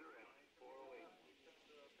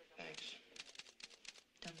 Thanks.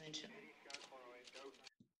 Don't mention.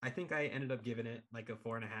 I think I ended up giving it like a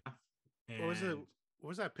 4.5. And What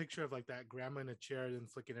was that picture of like that grandma in a chair and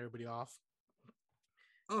flicking everybody off?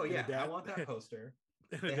 Oh yeah, I want that poster.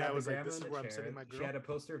 The dad was like, "This is where I'm sending my girl." She had a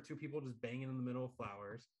poster of two people just banging in the middle of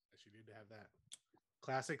flowers. She did have that.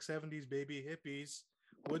 Classic 70s baby, hippies,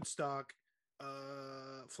 Woodstock,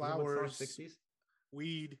 flowers, 60s,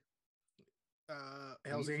 weed,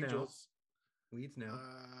 Hell's Angels. Weeds now.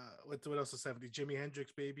 What else is 70s? Jimi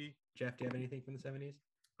Hendrix, baby. Jeff, do you have anything from the 70s?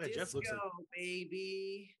 Yeah, Jeff looks like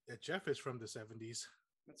baby. Yeah, Jeff is from the 70s.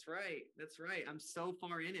 That's right. I'm so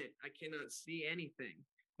far in it. I cannot see anything.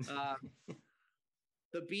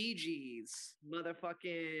 The Bee Gees,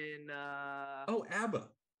 motherfucking. ABBA.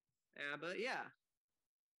 ABBA, yeah.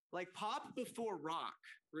 Like pop before rock,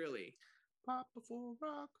 really. Pop before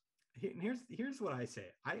rock. Here's what I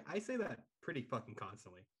say. I say that pretty fucking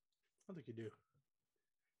constantly. I think you do.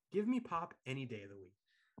 Give me pop any day of the week.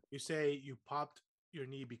 You say you popped your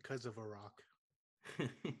knee because of a rock.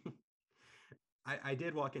 I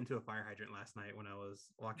did walk into a fire hydrant last night when I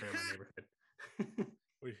was walking around my neighborhood.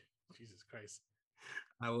 Jesus Christ.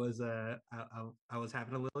 I was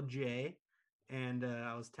having a little J, and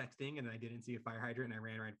I was texting, and I didn't see a fire hydrant, and I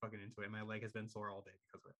ran right fucking into it. My leg has been sore all day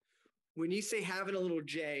because of it. When you say having a little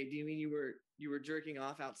J, do you mean you were jerking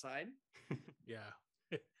off outside? Yeah.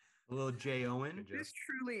 A little J Owen. This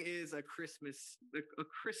truly is a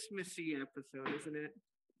Christmassy episode, isn't it?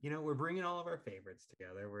 You know, we're bringing all of our favorites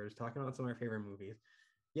together. We're just talking about some of our favorite movies.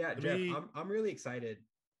 Yeah, Jeff, I'm really excited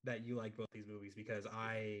that you like both these movies because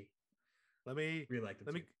I really like them.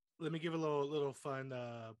 Let me give a little fun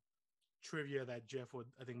trivia that Jeff would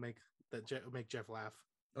make Jeff laugh.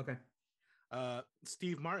 Okay.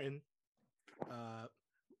 Steve Martin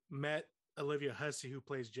met Olivia Hussey, who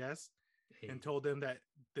plays Jess, and told them that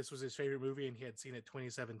this was his favorite movie and he had seen it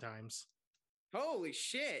 27 times. Holy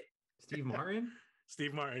shit. Steve Martin?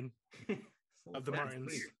 Steve Martin of the Martins.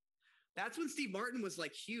 Weird. That's when Steve Martin was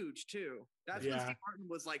like huge too. That's when Steve Martin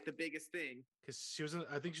was like the biggest thing. Because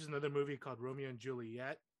I think she's in another movie called Romeo and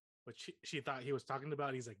Juliet, which she thought he was talking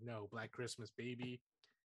about. He's like, no, Black Christmas, baby.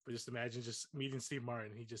 But just imagine just meeting Steve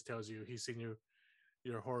Martin. He just tells you he's seen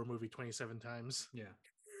your horror movie 27 times. Yeah.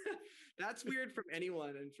 That's weird from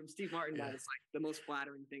anyone, and from Steve Martin, that is like the most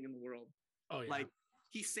flattering thing in the world. Oh yeah. Like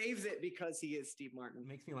he saves it because he is Steve Martin. It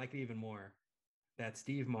makes me like it even more. That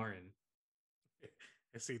Steve Martin.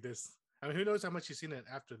 I see this. I mean, who knows how much you've seen it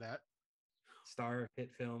after that? Star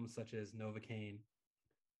hit films such as Novocaine.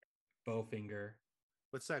 Bowfinger.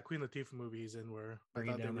 What's that Queen Latifah movie he's in where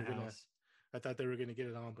Bringing Down the House. I thought they were gonna get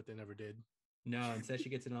it on, but they never did. No, instead she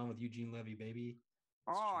gets it on with Eugene Levy, baby.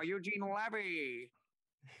 Oh, Eugene Levy.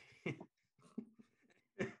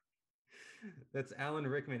 That's Alan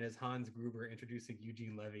Rickman as Hans Gruber introducing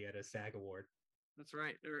Eugene Levy at a SAG award. That's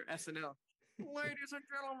right. Or SNL. Ladies and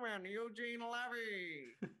gentlemen, Eugene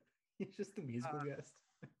Levy. He's just the musical guest.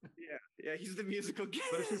 Yeah, he's the musical guest.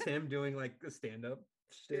 But it's just him doing like a stand-up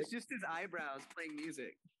shtick. It's just his eyebrows playing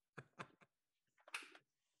music.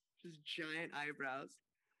 Just giant eyebrows.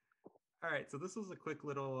 All right, so this was a quick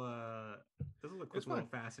little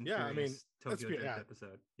Fast and yeah, Furious I mean, Tokyo Drift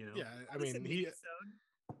episode. You know, yeah, I mean, he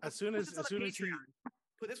as soon as he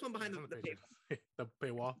put this one behind the paywall. The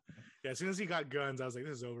paywall. Yeah, as soon as he got guns, I was like,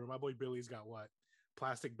 this is over. My boy Billy's got what?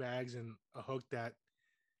 Plastic bags and a hook that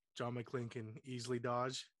John McClane can easily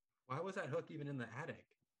dodge. Why was that hook even in the attic?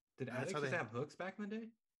 Did attics just have hooks back in the day?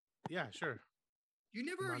 Yeah, sure. You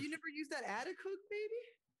never used that attic hook,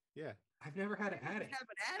 baby? Yeah. I've never had an attic. Have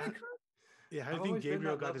an attic hook? Yeah, I think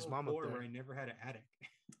Gabriel got his mom up there. Where I never had an attic.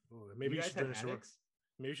 Ooh, maybe you should join a sorority.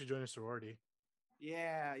 Maybe you should join a sorority.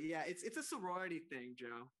 Yeah, it's a sorority thing,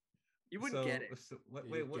 Joe. You wouldn't get it.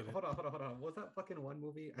 Wait, hold on. Was that fucking one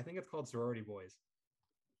movie? I think it's called Sorority Boys.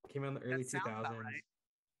 Came out in the early 2000s.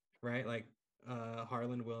 Right? Like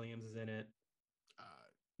Harlan Williams is in it.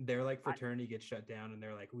 Their like fraternity gets shut down and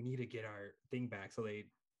they're like, we need to get our thing back. So they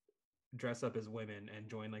dress up as women and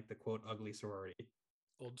join like the quote ugly sorority.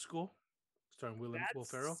 Old School? Starring Will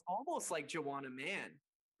Ferrell? Almost like Joanna Man.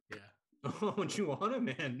 Yeah. Oh, Joanna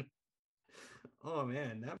Man. Oh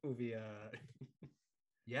man, that movie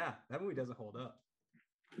yeah, that movie doesn't hold up.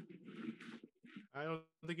 I don't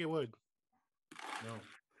think it would. No.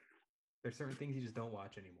 There's certain things you just don't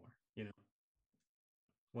watch anymore, you know.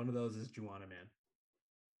 One of those is Joanna Man.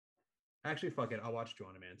 Actually, fuck it. I'll watch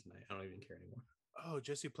Joanna Man tonight. I don't even care anymore. Oh,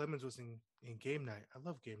 Jesse Plemons was in Game Night. I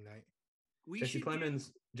love Game Night. Jesse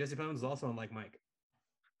Plemons is also on Like Mike.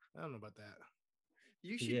 I don't know about that.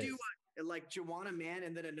 You should do like Joanna Man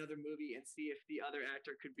and then another movie and see if the other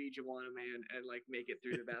actor could be Joanna Man and like make it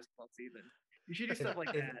through the basketball season. You should do stuff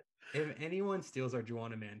like that. If anyone steals our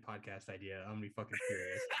Joanna Man podcast idea, I'm gonna be fucking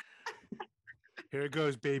furious. Here it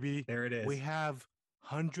goes, baby. There it is. We have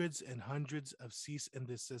hundreds and hundreds of cease and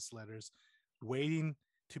desist letters waiting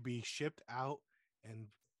to be shipped out and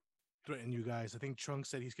threaten you guys. I think Trunk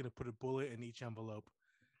said he's going to put a bullet in each envelope.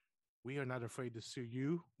 We are not afraid to sue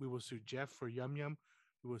you. We will sue Jeff for Yum Yum.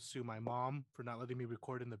 We will sue my mom for not letting me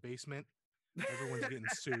record in the basement. Everyone's getting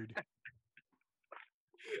sued.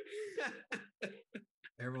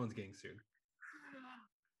 Everyone's getting sued.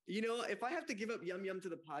 You know, if I have to give up Yum Yum to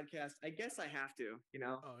the podcast, I guess I have to, you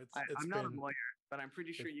know. I'm not a lawyer, but I'm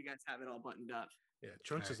pretty sure you guys have it all buttoned up. Yeah,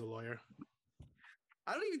 Trunks is a lawyer.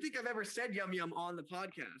 I don't even think I've ever said Yum Yum on the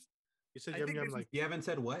podcast. You said Yum Yum like... You haven't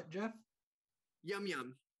said what, Jeff? Yum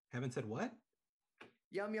Yum. Haven't said what?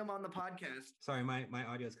 Yum Yum on the podcast. Sorry, my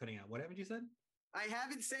audio is cutting out. What haven't you said? I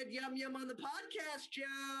haven't said Yum Yum on the podcast,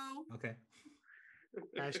 Joe. Okay.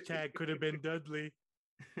 Hashtag could have been Dudley.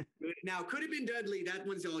 Now, could have been Dudley. That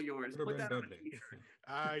one's all yours. Put that on.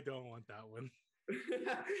 I don't want that one.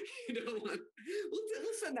 You don't want.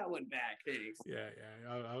 We'll send that one back. Thanks. Yeah.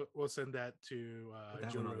 We'll send that to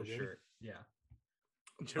Joe Rogan. Shirt. Yeah.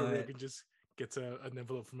 Joe Rogan just gets an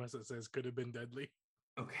envelope from us that says "could have been Dudley."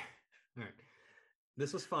 Okay. All right.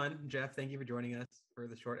 This was fun, Jeff. Thank you for joining us for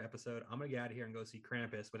the short episode. I'm gonna get out of here and go see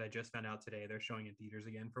Krampus, but I just found out today they're showing in theaters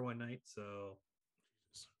again for one night, so.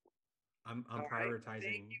 I'm prioritizing. Right.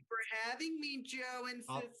 Thank you for having me, Joe and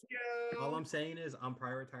Cisco. All I'm saying is I'm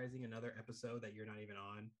prioritizing another episode that you're not even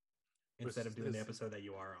on instead of doing the episode that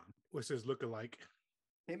you are on. What's his look-alike?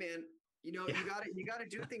 Hey man, you know, you gotta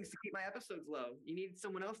do things to keep my episodes low. You need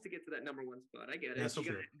someone else to get to that number one spot. I get it.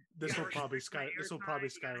 This will probably skyrocket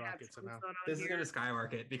somehow. This is gonna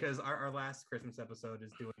skyrocket because our last Christmas episode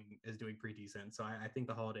is doing pretty decent. So I think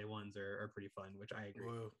the holiday ones are pretty fun, which I agree.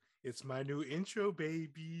 Whoa. It's my new intro,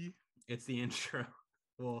 baby. It's the intro.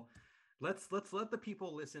 Well, let's let the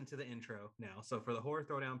people listen to the intro now. So for the Horror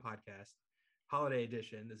Throwdown podcast, holiday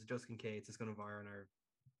edition, this is just in case it's going to fire on our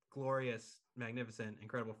glorious, magnificent,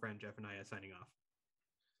 incredible friend Jeff and Anaya signing off.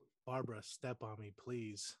 Barbara, step on me,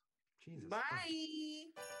 please. Jesus. Bye.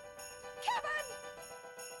 Kevin!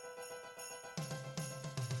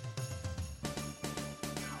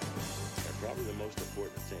 And probably the most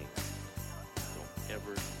important thing, don't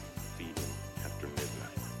ever feed him after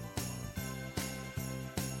midnight.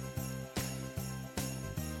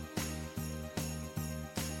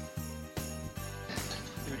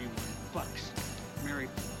 $31. Merry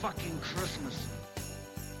fucking Christmas.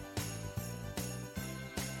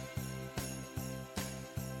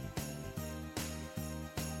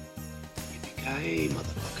 Yippee-ki-yay,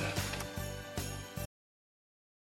 motherfucker.